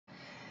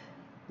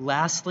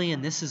Lastly,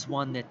 and this is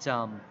one that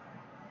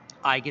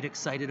I get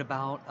excited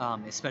about,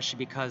 especially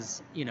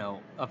because,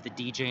 of the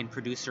DJ and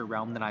producer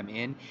realm that I'm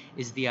in,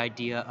 is the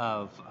idea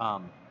of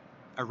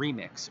a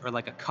remix or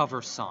like a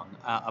cover song,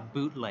 a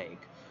bootleg.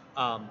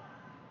 Um,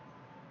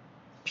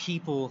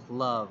 People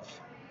love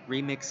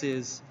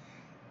remixes.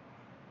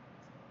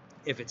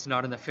 If it's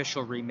not an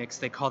official remix,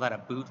 they call that a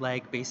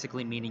bootleg,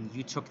 basically meaning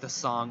you took the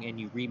song and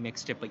you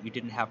remixed it, but you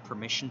didn't have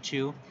permission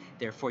to.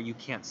 Therefore, you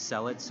can't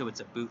sell it, so it's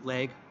a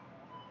bootleg.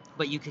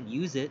 But you can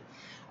use it.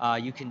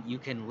 You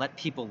can let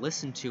people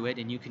listen to it,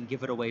 and you can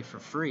give it away for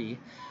free.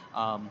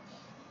 Um,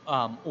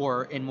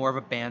 or in more of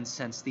a band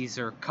sense, these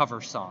are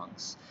cover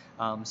songs.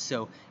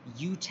 So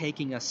you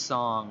taking a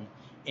song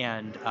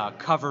and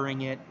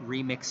covering it,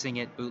 remixing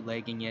it,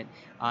 bootlegging it,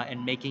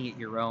 and making it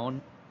your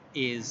own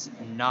is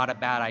not a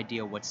bad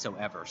idea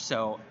whatsoever.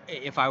 So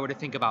if I were to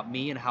think about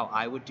me and how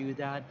I would do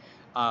that,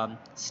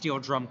 steel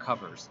drum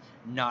covers,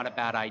 not a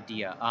bad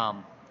idea.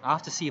 I'll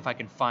have to see if I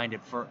can find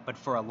it. But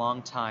for a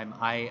long time,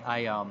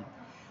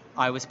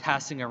 I was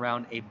passing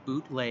around a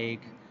bootleg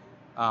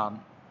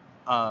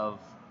of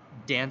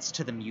Dance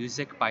to the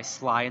Music by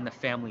Sly and the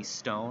Family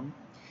Stone,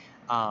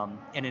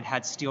 and it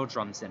had steel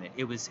drums in it.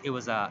 It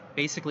was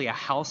basically a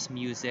house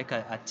music,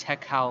 a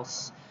tech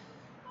house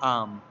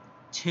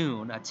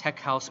tune, a tech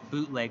house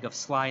bootleg of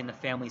Sly and the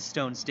Family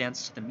Stone's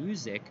Dance to the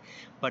Music,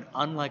 but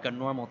unlike a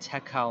normal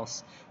tech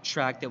house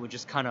track that would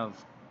just kind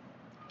of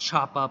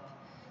chop up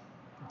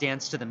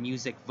Dance to the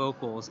Music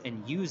vocals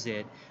and use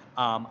it,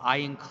 I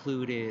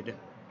included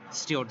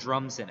steel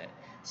drums in it.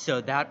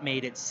 So that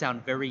made it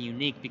sound very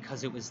unique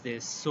because it was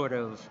this sort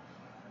of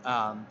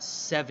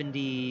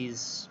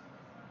 70s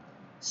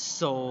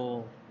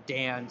soul,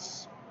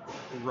 dance,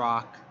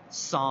 rock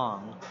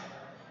song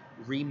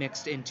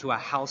remixed into a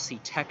housey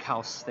tech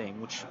house thing,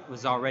 which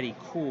was already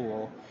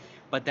cool.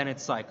 But then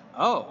it's like,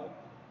 oh,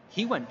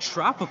 he went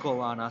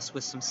tropical on us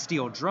with some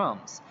steel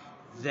drums.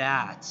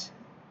 That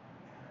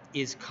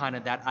is kind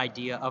of that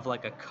idea of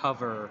like a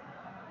cover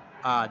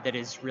that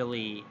is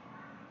really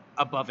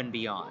above and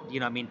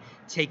beyond. I mean,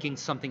 taking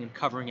something and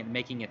covering it and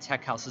making a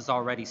tech house is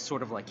already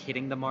sort of like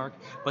hitting the mark,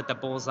 but the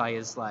bullseye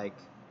is like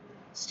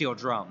steel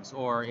drums,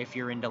 or if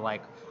you're into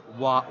like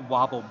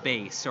wobble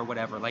bass or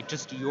whatever, like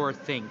just your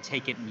thing,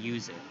 take it and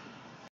use it.